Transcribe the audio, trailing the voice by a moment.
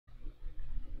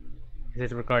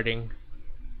Is it recording?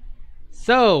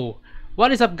 So,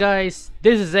 what is up, guys?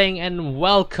 This is Xeing, and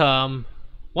welcome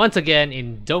once again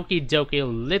in Doki Doki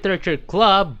Literature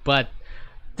Club, but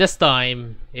this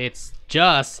time it's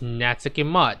just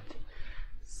NatsukiMod.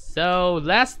 So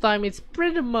last time it's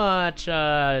pretty much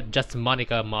just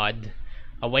Monika mod,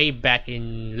 way back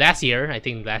in last year. I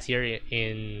think last year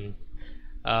in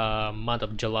month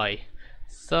of July.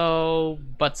 So,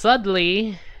 but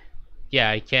suddenly, yeah,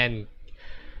 I can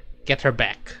get her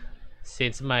back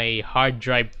since my hard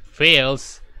drive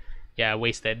fails. Yeah,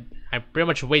 wasted. I pretty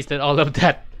much wasted all of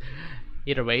that.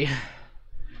 Either way.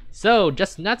 So,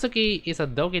 Just Natsuki is a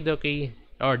Doki Doki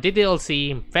or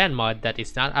DDLC fan mod that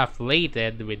is not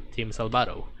affiliated with Team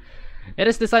Salvato. It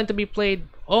is designed to be played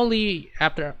only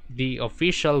after the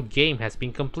official game has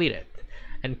been completed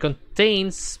and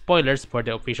contains spoilers for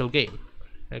the official game.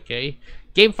 Okay,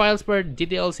 game files for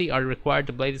DDLC are required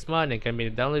to play this mod and can be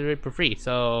downloaded for free.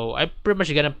 So I'm pretty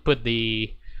much gonna put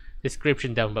the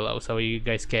description down below so you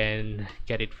guys can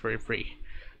get it for free.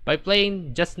 By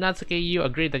playing Just Natsuki, you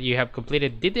agree that you have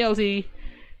completed DDLC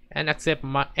and accept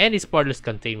any spoilers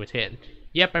contained within.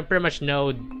 Yep, I pretty much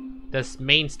know the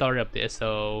main story of this,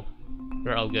 so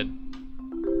we're all good.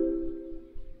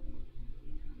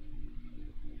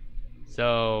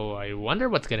 So I wonder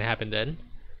what's gonna happen then.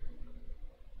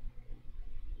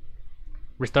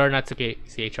 Restore Natsuki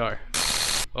CHR.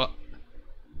 Oh,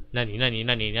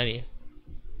 nani.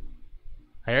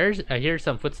 I hear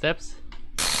some footsteps.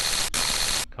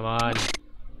 Come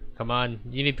on.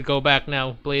 You need to go back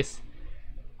now, please.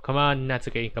 Come on,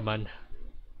 Natsuki. Come on,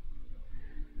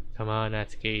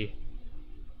 Natsuki.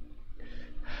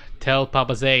 Tell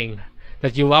Papa Xeing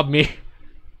that you love me.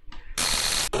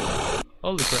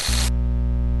 Holy crap.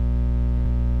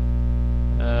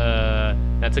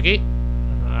 Natsuki?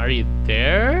 Are you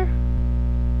there?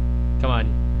 Come on.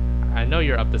 I know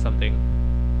you're up to something.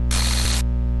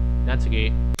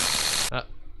 Natsuki.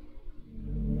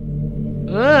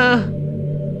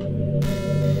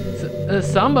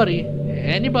 Somebody.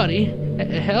 Anybody.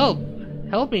 Help.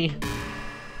 Help me.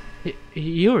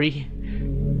 Yuri.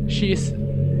 She's...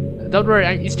 Don't worry,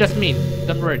 it's just me.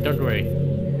 Don't worry.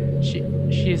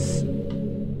 She's...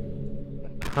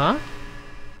 Huh?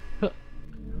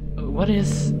 What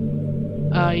is...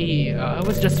 I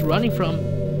was just running from...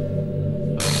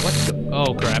 What's the...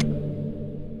 Oh crap.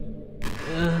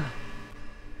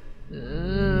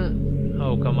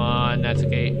 Oh come on, that's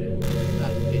okay.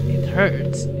 It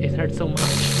hurts. It hurts so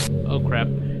much. Oh crap.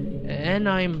 And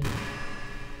I'm...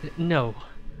 No.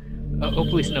 Oh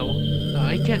please no.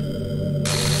 I can't...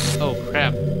 Oh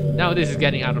crap. Now this is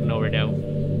getting out of nowhere now.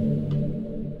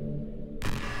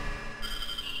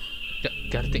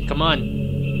 Gotta think. Come on.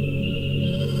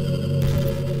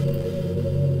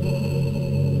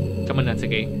 Come on,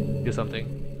 Natsuki. Do something.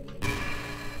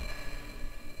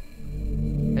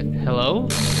 Hello?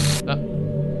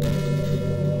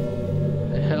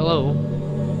 Hello?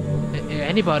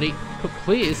 Anybody?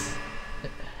 Please?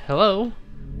 Hello?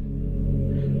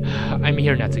 I'm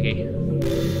here, Natsuki.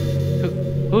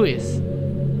 Who is?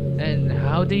 And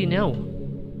how do you know?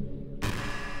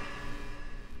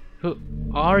 Who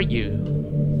are you?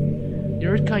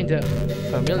 You're kinda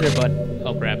familiar, but...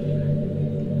 Oh crap.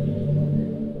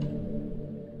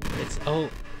 It's all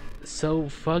so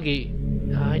foggy.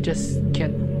 I just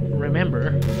can't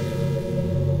remember.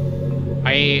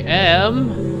 I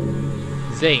am...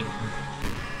 Xeing.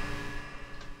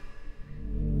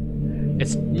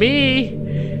 It's me!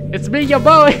 It's me, your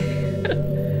boy!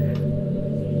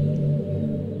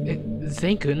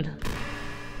 Xeing-kun?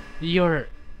 You're...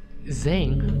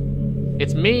 Xeing?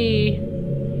 It's me!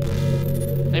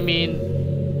 I mean...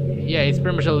 Yeah, it's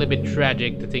pretty much a little bit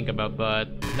tragic to think about, but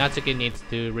Natsuki needs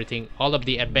to rethink all of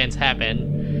the events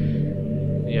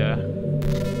happen. Yeah.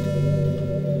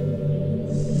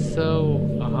 So,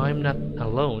 I'm not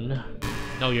alone.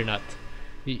 No, you're not.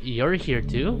 You're here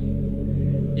too?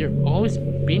 You've always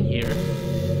been here.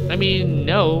 I mean,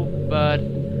 no, but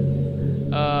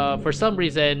for some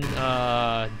reason,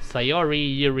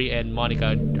 Sayori, Yuri, and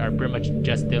Monika are pretty much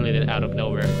just deleted out of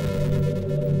nowhere.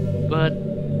 But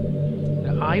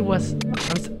I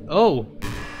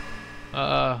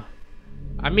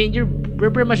mean, you're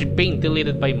pretty much being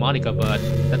deleted by Monika, but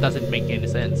that doesn't make any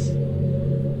sense.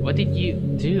 What did you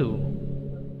do?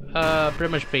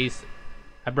 Pretty much face.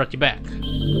 I brought you back.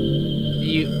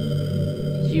 You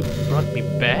brought me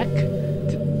back?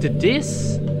 To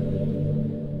this?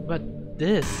 But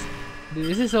this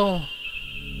is all...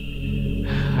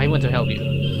 I want to help you.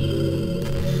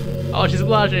 Oh, she's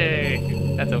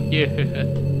blushing! That's so cute.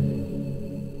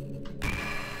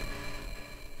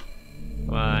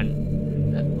 Come on.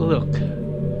 Look.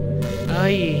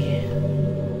 I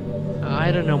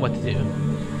don't know what to do.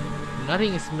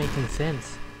 Nothing is making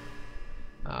sense.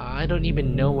 I don't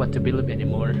even know what to believe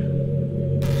anymore.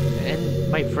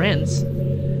 And my friends,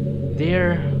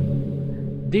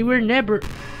 they were never.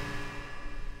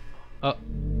 Oh,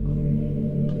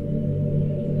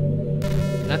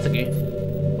 that's okay.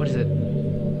 What is it?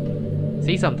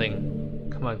 Say something.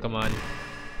 Come on, come on.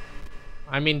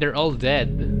 I mean, they're all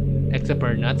dead except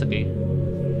for Natsuki.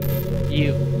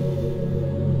 You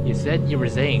said you were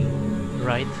Xeing,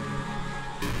 right?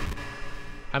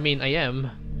 I mean, I am.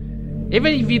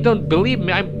 Even if you don't believe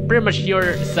me, I'm pretty much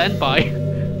your senpai.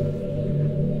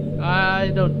 I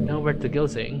don't know where to go,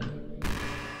 Xeing.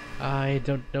 I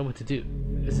don't know what to do,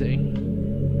 Xeing.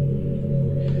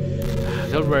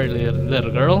 Don't worry,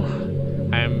 little girl.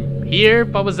 I'm here.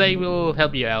 Papa Xeing will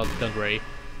help you out. Don't worry.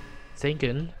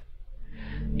 Xeing-kun.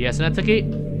 Yes, Natsuki.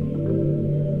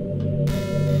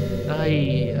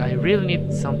 I really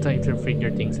need some time to figure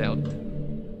things out.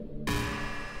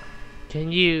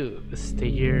 Can you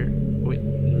stay here with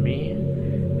me?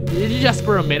 Just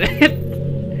for a minute.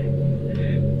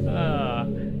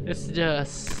 It's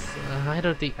just I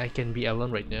don't think I can be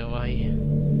alone right now. I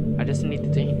just need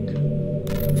to think.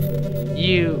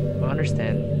 You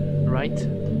understand, right?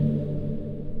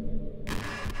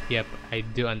 Yep, I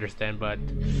do understand, but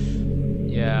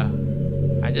yeah,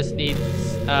 I just need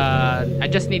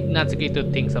Natsuki to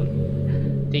think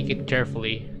it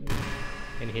carefully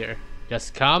in here.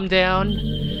 Just calm down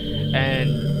and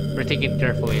we're taking it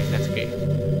carefully, Natsuki.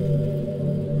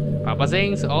 Papa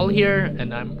Xeing's all here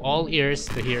and I'm all ears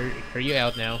to hear you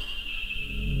out now.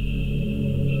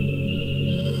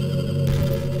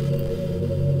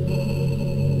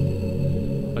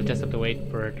 I'll just have to wait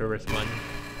for her to respond.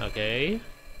 Okay.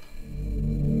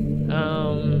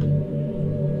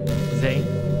 Xeing.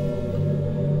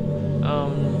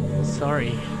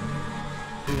 Sorry.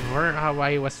 You weren't how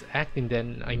I was acting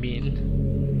then, I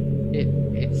mean.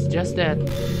 It's just that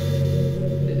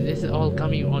this is all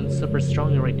coming on super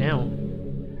strongly right now.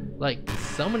 Like,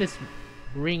 someone is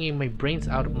wringing my brains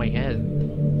out of my head.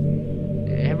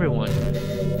 Everyone.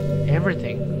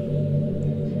 Everything.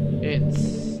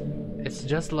 It's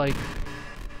just like...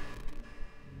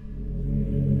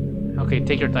 Okay,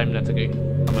 take your time, Natsuki.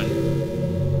 Come on.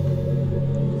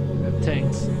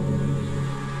 Thanks.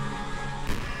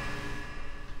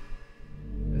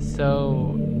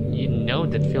 So, you know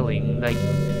that feeling, like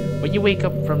when you wake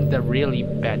up from the really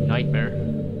bad nightmare.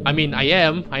 I mean, I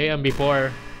am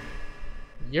before.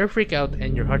 You're freaked out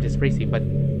and your heart is racing, but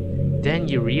then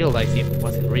you realize it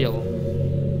wasn't real.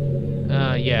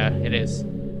 Yeah, it is.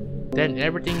 Then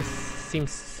everything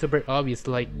seems super obvious,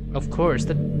 like, of course,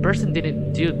 that person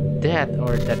didn't do that,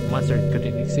 or that monster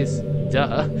couldn't exist,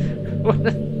 duh.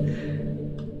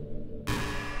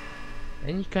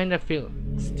 And you kind of feel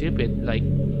stupid, like,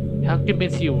 how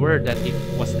convinced you were that it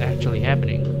was actually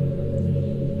happening.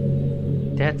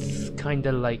 That's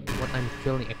kinda like what I'm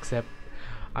feeling, except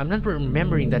I'm not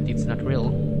remembering that it's not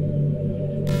real.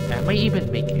 Am I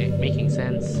even making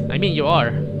sense? I mean, you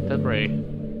are, don't worry.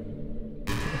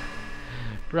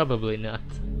 Probably not.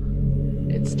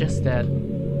 It's just that,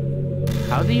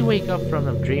 how do you wake up from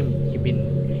a dream you've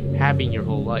been having your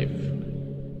whole life?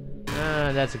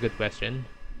 That's a good question.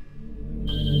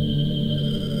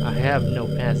 I have no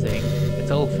passing. It's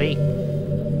all fake.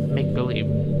 Make believe.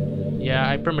 Yeah,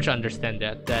 I pretty much understand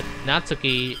that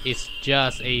Natsuki is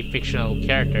just a fictional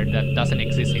character that doesn't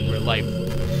exist in real life.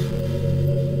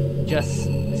 Just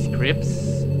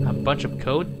scripts, a bunch of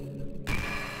code.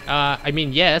 I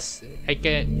mean, yes, I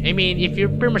mean, if you're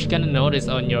pretty much gonna notice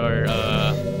on your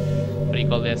what do you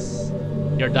call this?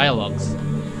 Your dialogues.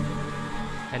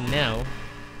 And now,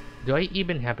 do I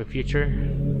even have a future?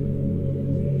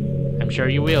 I'm sure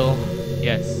you will.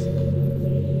 Yes.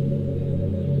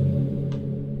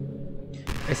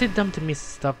 Is it dumb to miss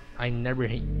stuff I never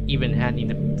even had in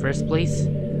the first place?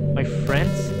 My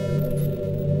friends?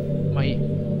 My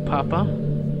papa?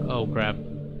 Oh crap.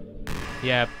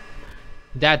 Yeah,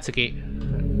 that's okay.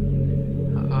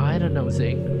 I don't know,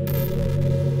 Xeing.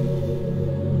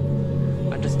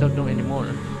 I just don't know anymore.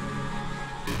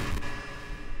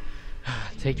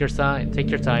 Take your time,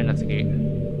 that's okay.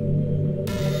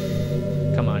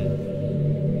 Come on.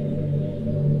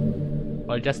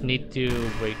 I'll just need to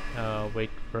wait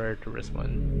for her to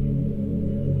respond.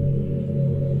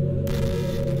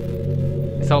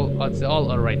 It's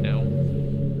all alright now.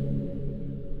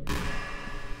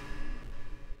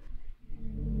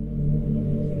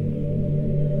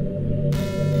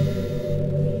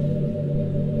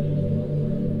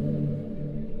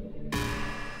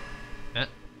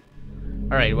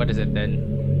 Alright, what is it then?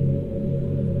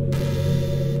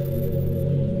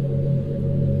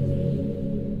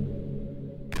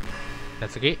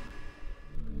 Natsuki.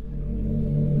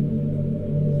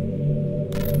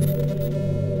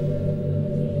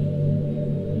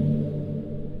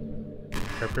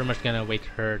 We're pretty much gonna wait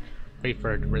for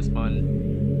her to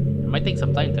respond. It might take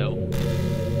some time though.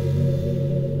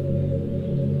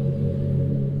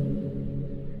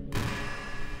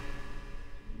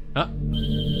 Huh?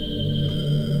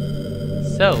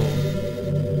 So,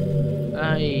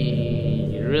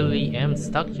 I really am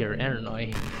stuck here, aren't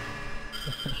I?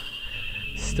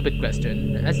 Stupid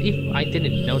question, as if I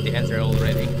didn't know the answer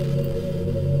already.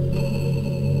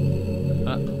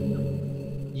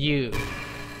 You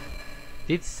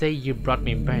did say you brought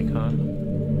me back, huh?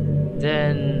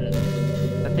 Then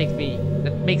that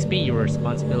makes me your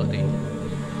responsibility.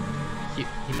 You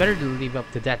better live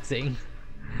up to that thing.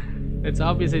 It's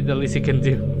obviously the least you can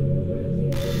do.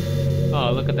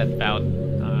 Oh, look at that pout.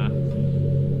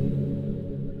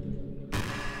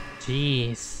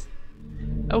 Jeez.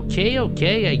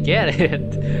 Okay, I get it.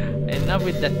 Enough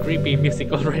with that creepy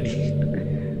music already.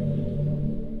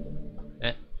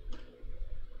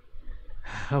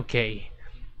 Okay,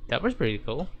 that was pretty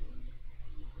cool.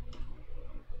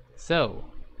 So,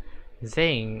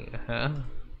 Xeing, huh?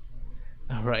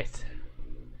 Alright.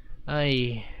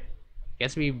 I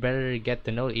guess we better get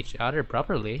to know each other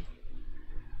properly.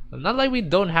 Not like we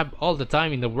don't have all the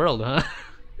time in the world, huh?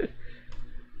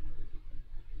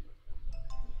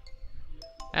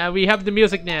 And we have the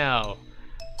music now.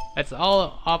 It's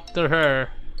all up to her.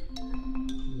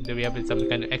 Do we have some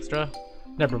kind of extra?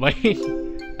 Never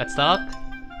mind. Let's talk.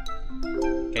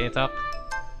 Can you talk?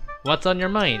 What's on your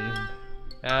mind?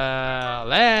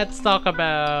 Let's talk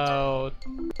about...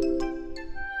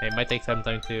 It might take some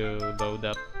time to load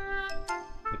up,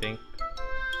 I think.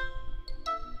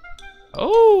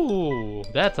 Oh,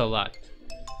 that's a lot.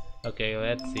 Okay,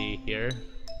 let's see here.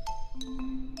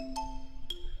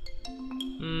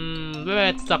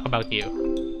 Let's talk about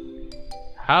you.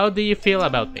 How do you feel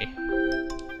about me?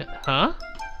 Huh?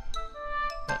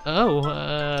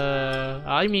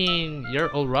 I mean,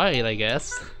 you're alright, I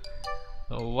guess.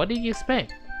 What did you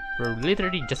expect? We're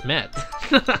literally just met.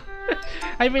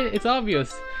 I mean, it's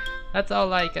obvious. That's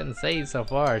all I can say so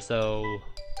far, so...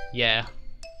 yeah.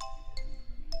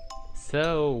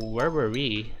 So, where were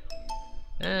we?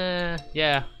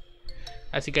 Yeah.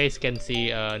 As you guys can see,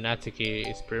 Natsuki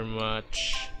is pretty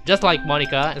much just like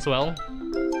Monika as well.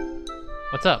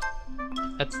 What's up?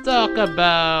 Let's talk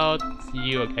about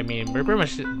you. I mean, we're pretty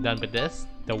much done with this.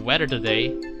 The weather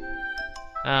today.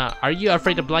 Are you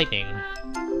afraid of lightning?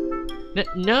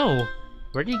 No!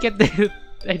 Where do you get the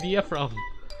idea from?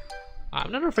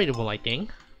 I'm not afraid of lightning.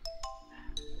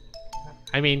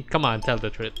 I mean, come on, tell the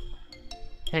truth.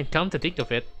 And come to think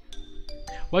of it,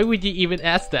 why would you even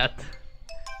ask that?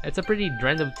 It's a pretty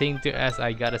random thing to ask,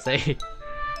 I gotta say.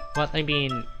 But I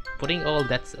mean, putting all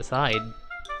that aside,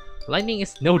 lightning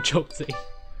is no joke thing.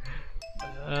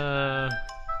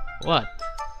 What?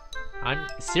 I'm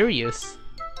serious.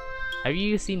 Have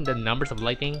you seen the numbers of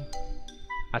lightning?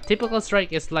 A typical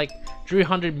strike is like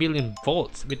 300 million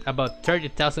volts with about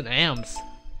 30,000 amps.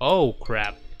 Oh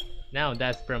crap. Now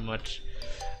that's pretty much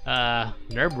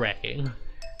nerve-wracking.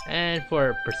 And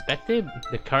for perspective,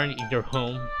 the current in your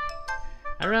home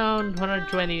around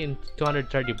 120 and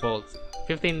 230 volts,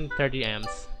 1530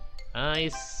 amps. I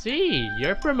see.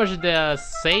 You're pretty much the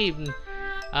same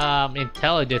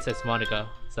intelligence as Monika,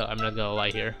 so I'm not gonna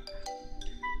lie here.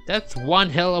 That's one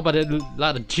hell of a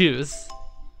lot of juice.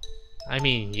 I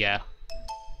mean, yeah.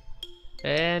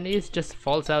 And it just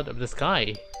falls out of the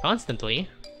sky constantly.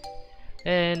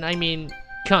 And I mean,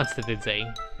 constantly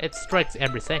saying it strikes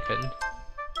every second.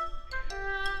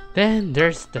 Then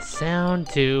there's the sound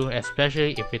too,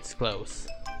 especially if it's close.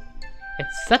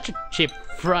 It's such a cheap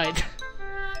fright.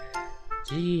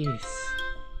 Jeez.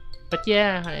 But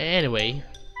yeah, anyway.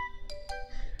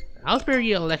 I'll spare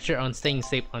you a lecture on staying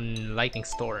safe on lightning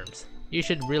storms. You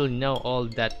should really know all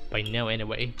that by now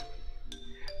anyway.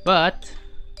 But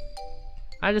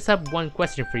I just have one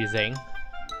question for you, Xeing.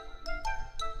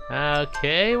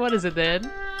 Okay, what is it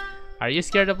then? Are you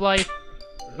scared of life?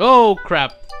 Oh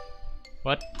crap!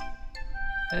 What?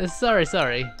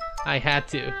 Sorry. I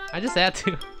just had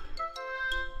to.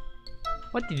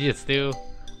 What did you just do?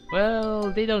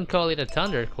 Well, they don't call it a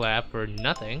thunderclap for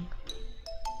nothing.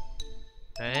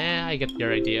 I get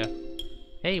your idea.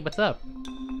 Hey, what's up?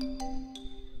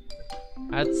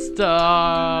 Let's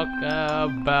talk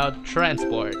about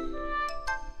transport.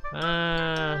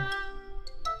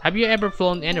 Have you ever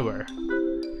flown anywhere?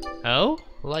 Oh?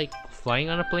 Like flying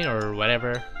on a plane or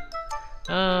whatever?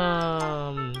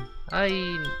 I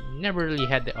never really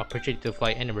had the opportunity to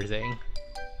fly anywhere, Xeing.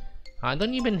 I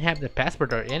don't even have the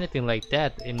passport or anything like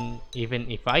that, and even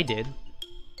if I did,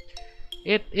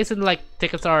 it isn't like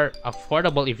tickets are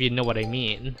affordable, if you know what I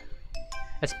mean.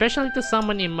 Especially to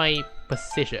someone in my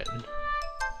position.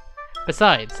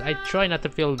 Besides, I try not to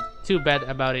feel too bad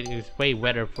about it. It's way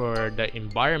better for the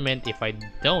environment if I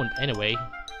don't anyway.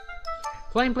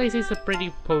 Flying places are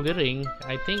pretty polluting.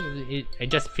 I think I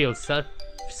just feel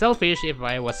selfish if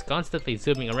I was constantly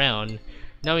zooming around,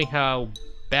 knowing how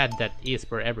bad that is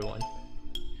for everyone.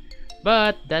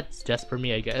 But that's just for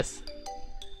me, I guess.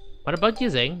 What about you,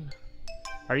 Xeing?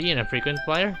 Are you a frequent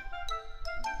flyer?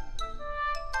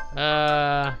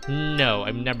 No,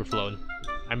 I've never flown.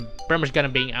 I'm pretty much gonna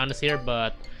be honest here,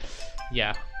 but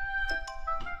yeah.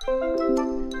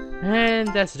 And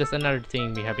that's just another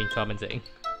thing we have been commenting.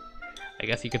 I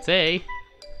guess you could say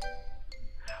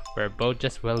we're both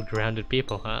just well-grounded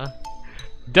people, huh?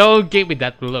 Don't give me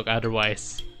that look,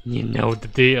 otherwise you know the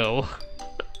deal.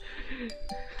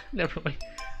 Never mind.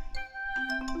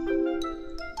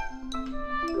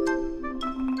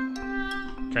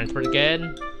 Transport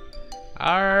again.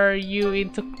 Are you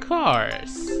into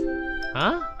cars?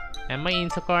 Huh? Am I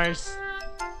into cars?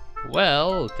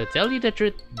 Well, to tell you the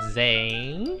truth,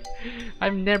 Xeing,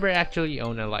 I've never actually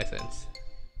owned a license.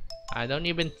 I don't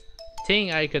even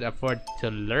think I could afford to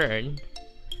learn.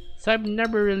 So I've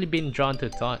never really been drawn to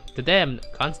them,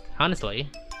 honestly.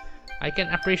 I can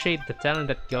appreciate the talent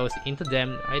that goes into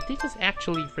them. I think it's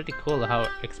actually pretty cool how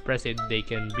expressive they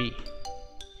can be.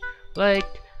 Like,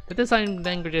 the design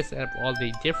languages of all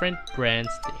the different brands,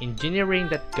 the engineering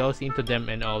that goes into them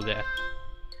and all that.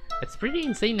 It's pretty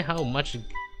insane how much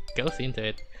goes into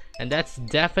it, and that's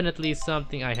definitely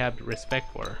something I have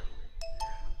respect for.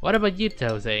 What about you,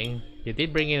 Xeing? You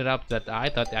did bring it up that I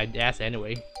thought I'd ask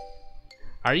anyway.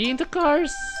 Are you into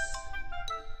cars?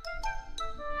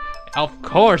 Of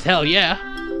course, hell yeah!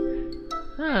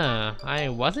 Huh, I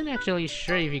wasn't actually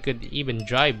sure if you could even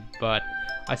drive, but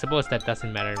I suppose that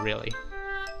doesn't matter really.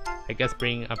 I guess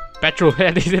bringing a petrol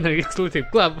head is an exclusive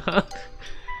club, huh?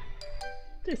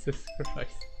 Jesus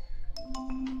Christ.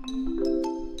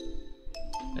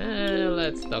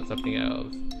 Let's talk something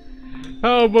else.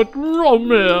 How about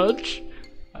romance?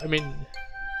 I mean,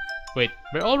 wait,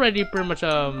 we're already pretty much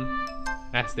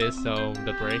asked this, so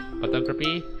don't worry.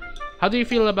 Photography. How do you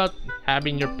feel about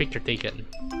having your picture taken?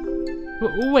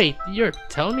 Wait, you're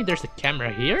telling me there's a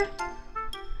camera here?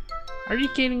 Are you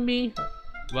kidding me?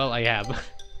 Well, I have.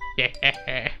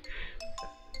 Yeah.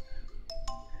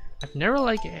 I've never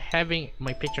liked having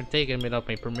my picture taken without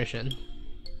my permission.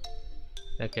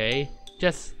 Okay,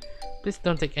 just please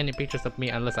don't take any pictures of me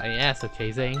unless I ask,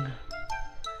 okay, Xeing?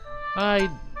 I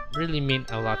really mean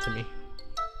a lot to me.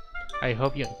 I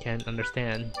hope you can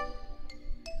understand.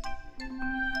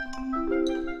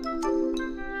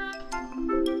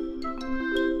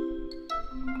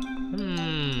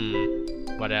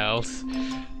 What else?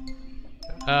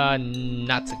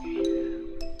 Natsuki.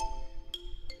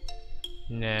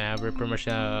 Nah, we're pretty much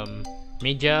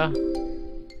media.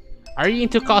 Are you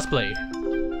into cosplay?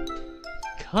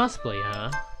 Cosplay, huh?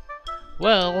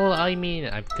 Well, I mean,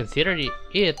 I've considered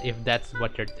it if that's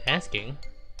what you're asking.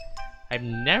 I've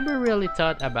never really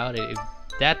thought about it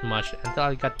that much until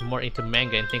I got more into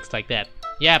manga and things like that.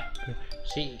 Yep,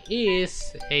 she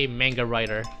is a manga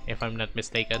writer, if I'm not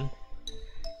mistaken.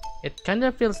 It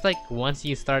kinda feels like once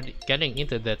you start getting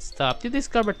into that stuff, you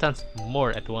discover tons more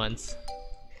at once.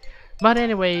 But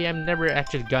anyway, I've never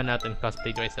actually gone out and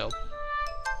cosplayed myself.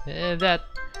 That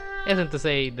isn't to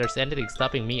say there's anything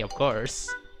stopping me, of course.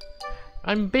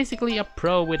 I'm basically a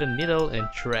pro with a needle and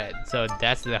thread, so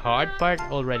that's the hard part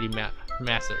already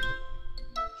mastered.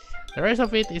 The rest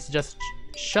of it is just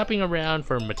shopping around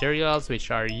for materials, which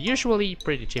are usually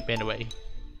pretty cheap anyway.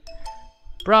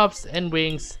 Props and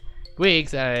wigs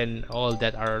and all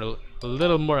that are a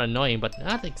little more annoying, but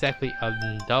not exactly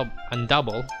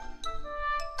undouble.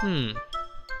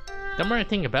 The more I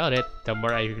think about it, the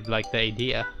more I like the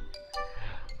idea.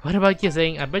 What about you,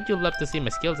 Xeing? I bet you'd love to see my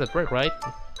skills at work, right?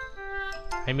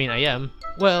 I mean, I am.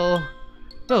 Well,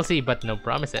 we'll see, but no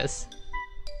promises.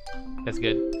 That's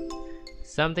good.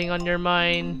 Something on your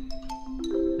mind?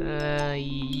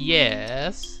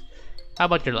 Yes. How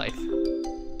about your life?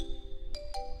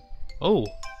 Oh,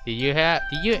 did you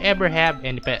ever have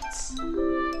any pets?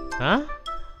 Huh?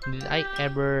 Did I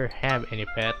ever have any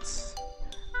pets?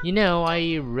 You know,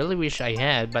 I really wish I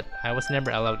had, but I was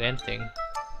never allowed anything.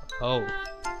 Oh.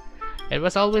 It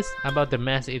was always about the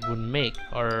mess it would make,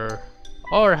 or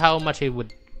how much it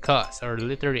would cost, or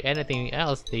literally anything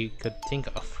else they could think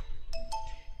of.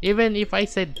 Even if I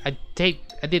said I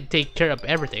did take care of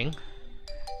everything.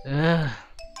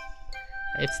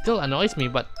 It still annoys me,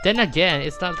 but then again,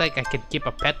 it's not like I can keep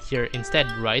a pet here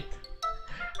instead, right?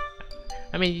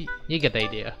 I mean, you get the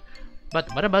idea.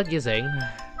 But what about you, Xeing?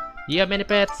 Do you have many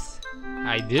pets?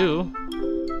 I do.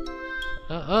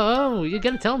 Oh, you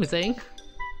gotta tell me, Xeing.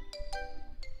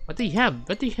 What do you have?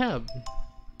 What do you have?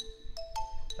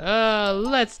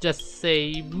 Let's just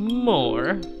say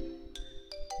more.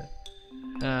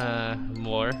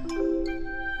 More.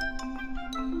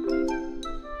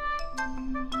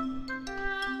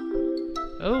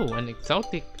 Oh, an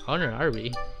exotic honor, are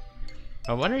we?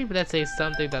 I wonder if that says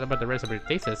something about the rest of your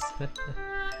places.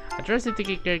 I trust you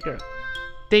to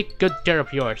take good care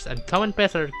of yours, and common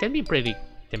pests can be pretty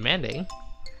demanding.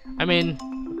 I mean...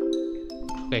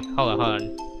 Okay, hold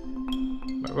on.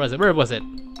 Where was it? Where was it?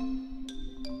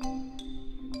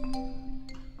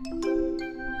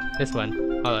 This one.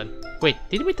 Hold on. Wait,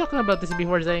 didn't we talk about this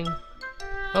before, Xeing?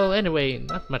 Well, anyway,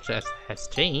 not much has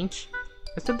changed.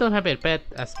 I still don't have a pet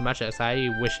as much as I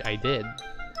wish I did.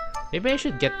 Maybe I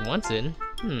should get one soon.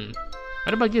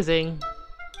 What about you, Xeing?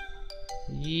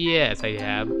 Yes, I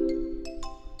have.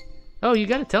 Oh, you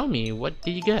gotta tell me. What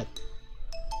did you get?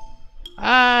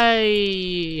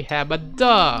 I have a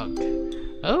dog.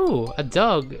 Oh, a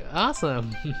dog.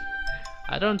 Awesome.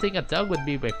 I don't think a dog would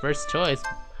be my first choice.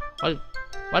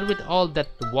 What with all that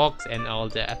walks and all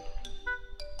that.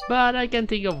 But I can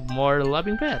think of more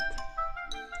loving pet.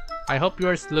 I hope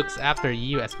yours looks after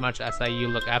you as much as you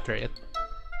look after it.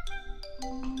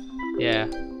 Yeah.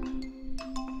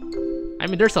 I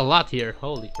mean, there's a lot here.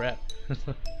 Holy crap.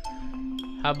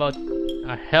 How about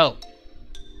help?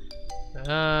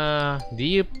 Do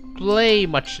you play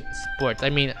much sports? I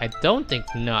mean, I don't think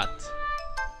not.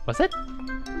 Was it?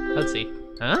 Let's see.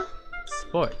 Huh?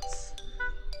 Sports.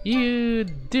 You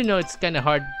do know it's kinda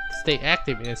hard to stay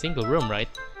active in a single room, right?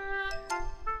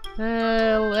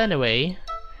 Well, anyway,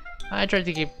 I try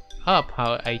to keep up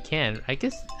how I can. I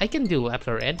guess I can do laps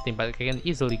or anything, but I can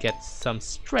easily get some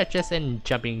stretches and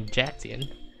jumping jacks in.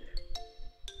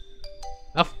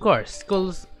 Of course,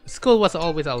 school was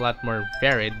always a lot more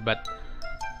varied, but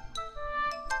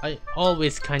I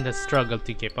always kinda struggled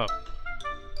to keep up.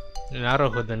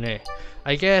 Naruhodo ne.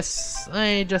 I guess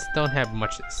I just don't have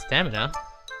much stamina.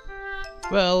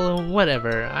 Well,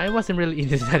 whatever. I wasn't really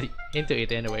into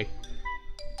it anyway.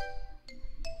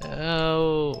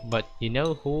 Oh, but you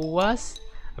know who was?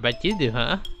 I bet you do,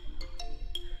 huh?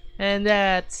 And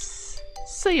that's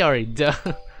Sayori, duh.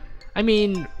 I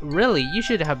mean, really, you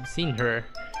should have seen her.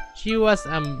 She was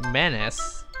a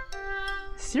menace.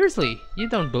 Seriously, you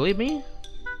don't believe me?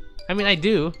 I mean, I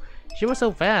do. She was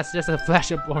so fast, just a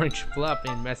flash of orange fluff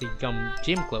in messy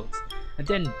gym clothes. And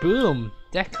then boom,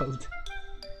 tackled.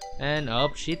 And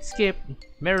up she'd skip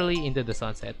merrily into the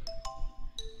sunset.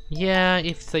 Yeah,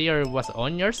 if Sayori was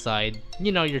on your side,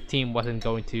 you know your team wasn't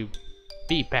going to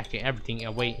be packing everything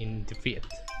away in defeat.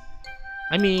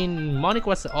 I mean, Monika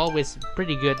was always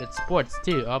pretty good at sports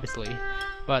too, obviously,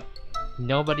 but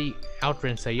nobody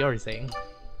outran Sayori, Xeing.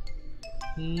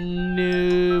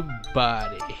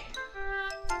 Nobody.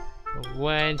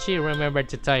 When she remembered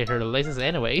to tie her laces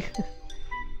anyway.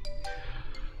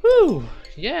 Whew,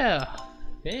 yeah.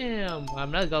 Damn, I'm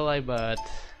not gonna lie, but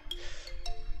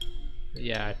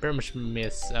yeah, I pretty much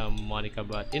miss Monika,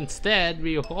 but instead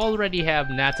we already have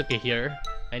Natsuki here.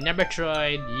 I never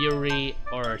tried Yuri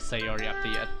or Sayori up to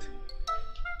yet.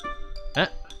 Huh?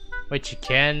 Wait, you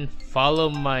can follow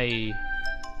my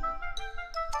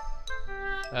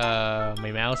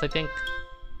my mouse, I think?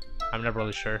 I'm not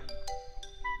really sure.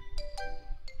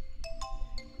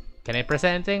 Can I press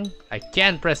anything? I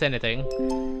can't press anything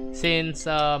since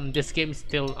this game is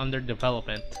still under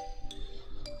development.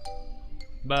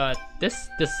 But this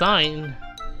design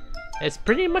is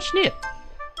pretty much neat.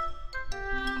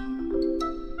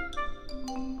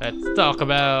 Let's talk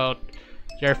about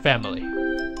your family.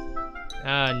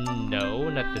 No,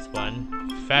 not this one.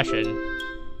 Fashion.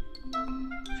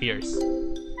 Fierce.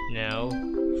 No.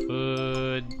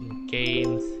 Food.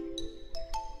 Games.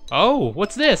 Oh,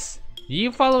 what's this? Do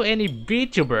you follow any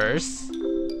VTubers?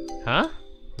 Huh?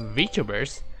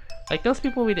 VTubers? Like those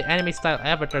people with the anime style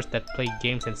avatars that play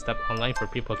games and stuff online for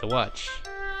people to watch.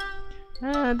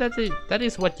 That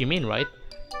is what you mean, right?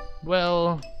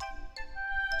 Well,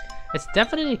 it's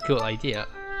definitely a cool idea.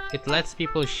 It lets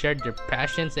people share their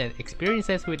passions and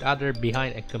experiences with others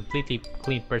behind a completely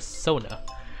clean persona,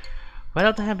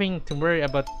 without having to worry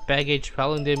about baggage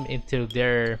following them into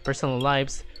their personal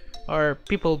lives, or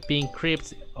people being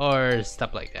creeps or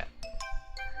stuff like that.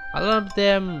 A lot of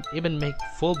them even make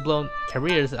full-blown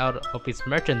careers out of its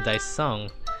merchandise, song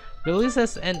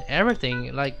releases and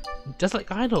everything, like just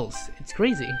like idols. It's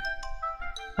crazy.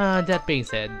 That being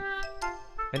said,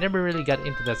 I never really got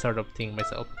into that sort of thing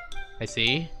myself. I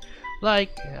see.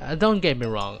 Like, don't get me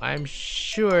wrong, I'm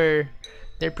sure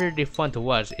they're pretty fun to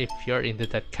watch if you're into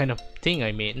that kind of thing.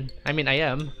 I mean I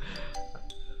am.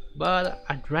 But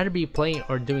I'd rather be playing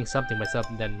or doing something myself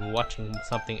than watching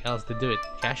something else to do it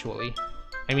casually.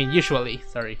 Usually,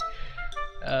 sorry.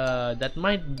 That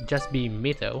might just be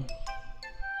me though.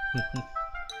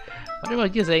 What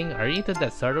about you, Xeing? Are you into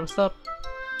that sort of stuff?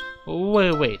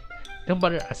 Wait. Don't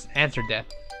bother us answer that.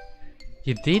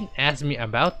 You didn't ask me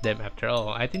about them after all.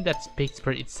 I think that speaks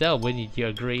for itself, wouldn't you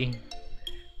agree?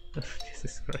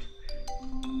 Jesus Christ.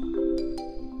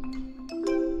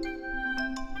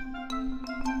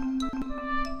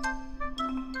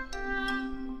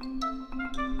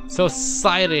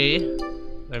 Society.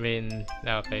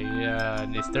 Okay,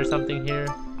 is there something here?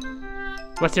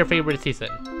 What's your favorite season?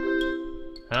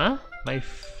 Huh? My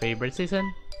favorite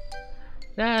season?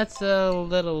 That's a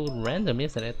little random,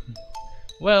 isn't it?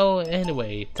 Well,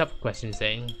 anyway, tough question,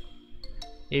 Xeing.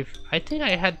 If I think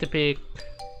I had to pick,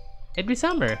 it'd be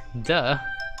summer, duh.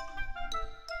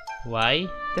 Why?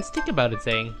 Let's think about it,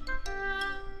 Xeing.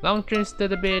 Long trips to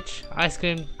the beach, ice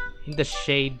cream in the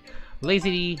shade,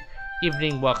 lazy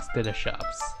evening walks to the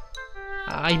shops.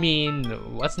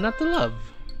 What's not to love?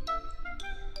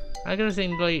 I can just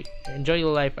enjoy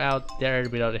your life out there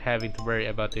without having to worry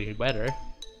about the weather.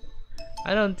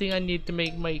 I don't think I need to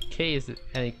make my case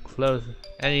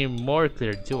any more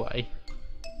clear, do I?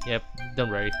 Yep, don't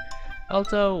worry.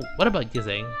 Also, what about you,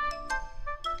 Xeing?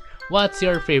 What's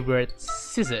your favorite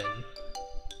season?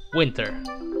 Winter.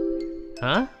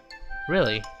 Huh?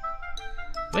 Really?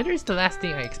 Winter is the last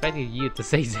thing I expected you to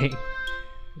say, Xeing.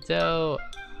 So,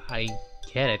 I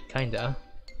get it, kinda.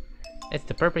 It's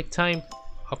the perfect time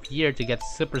of year to get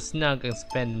super snug and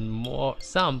spend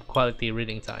some quality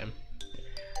reading time.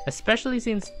 Especially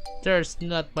since there's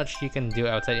not much you can do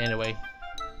outside anyway.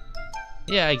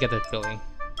 Yeah, I get that feeling.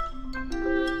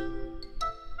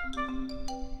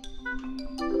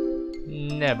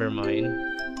 Never mind.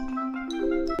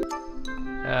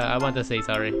 I want to say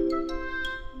sorry.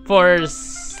 For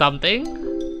something?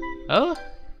 Oh?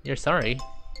 You're sorry?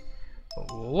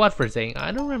 What for, Xeing?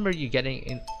 I don't remember you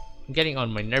getting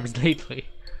on my nerves lately.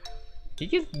 You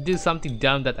can do something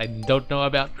dumb that I don't know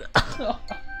about.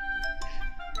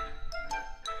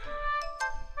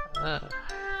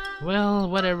 Well,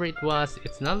 whatever it was,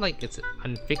 it's not like it's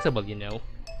unfixable, you know.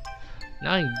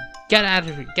 Now get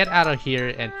out of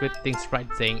here and quit things right,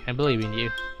 Xeing. I believe in you.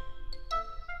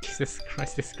 Jesus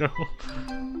Christ, this girl.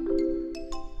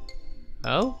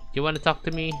 Oh, you want to talk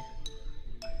to me?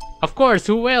 Of course,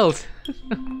 who else?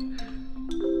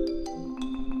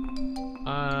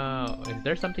 Is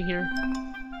there something here?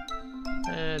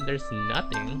 There's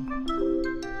nothing.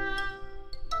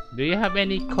 Do you have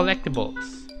any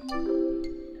collectibles?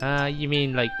 You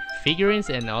mean like figurines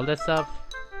and all that stuff?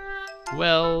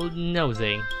 Well, no,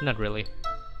 Xeing, not really.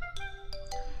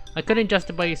 I couldn't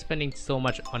justify spending so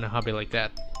much on a hobby like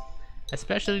that.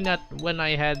 Especially not when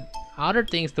I had other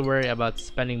things to worry about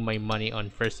spending my money on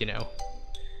first, you know.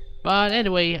 But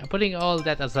anyway, putting all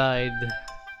that aside,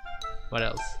 what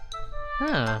else?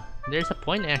 There's a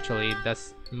point actually.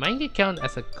 Does manga count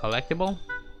as a collectible?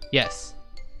 Yes.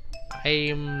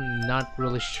 I'm not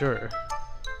really sure.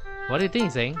 What do you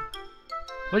think, Xeing?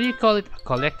 What do you call it, a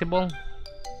collectible?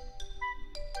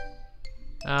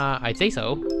 I'd say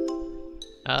so.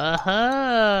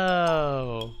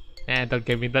 Oh, and don't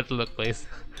give me that look, please.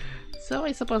 So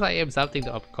I suppose I am something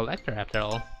of a collector after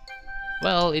all.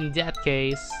 Well, in that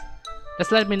case,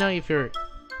 just let me know if you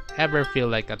ever feel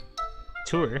like a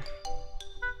tour.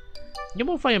 You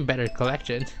will find a better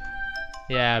collection.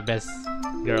 Yeah, best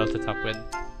girl to talk with.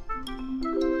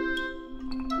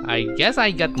 I guess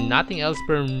I got nothing else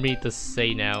for me to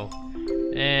say now.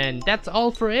 And that's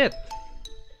all for it.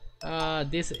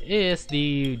 This is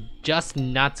the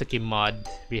JustNatsukiMod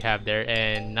we have there,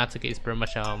 and Natsuki is pretty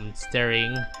much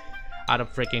staring out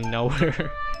of freaking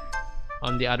nowhere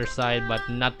on the other side, but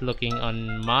not looking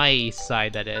on my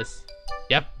side, that is.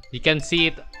 Yep, you can see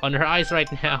it on her eyes right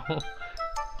now.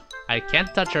 I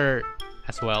can't touch her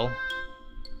as well.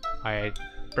 I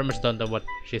pretty much don't know what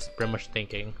she's pretty much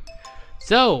thinking.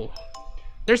 So,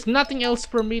 there's nothing else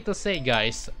for me to say,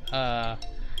 guys.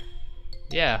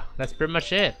 Yeah, that's pretty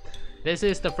much it. This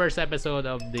is the first episode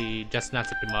of the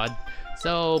JustNatsukiMod.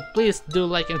 So please do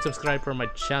like and subscribe for my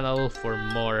channel for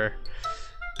more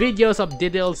videos of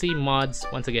DDLC mods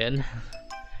once again.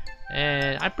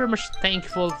 And I'm pretty much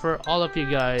thankful for all of you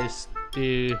guys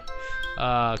to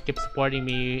keep supporting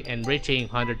me and reaching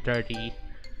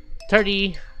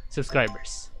 130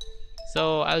 subscribers.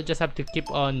 So I'll just have to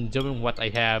keep on doing what I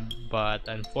have, but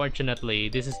unfortunately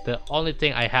this is the only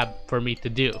thing I have for me to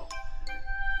do.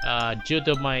 Due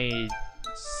to my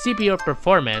CPU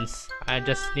performance, I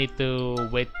just need to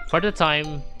wait for the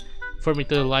time for me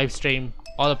to live stream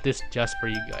all of this just for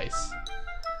you guys.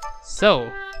 So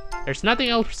there's nothing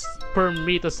else for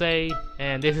me to say,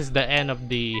 and this is the end of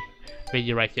the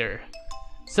video right here.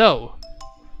 So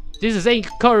this is Xeing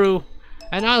Koru,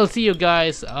 and I'll see you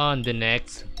guys on the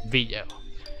next video.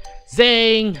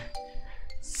 Xeing,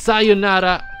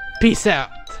 sayonara, peace out.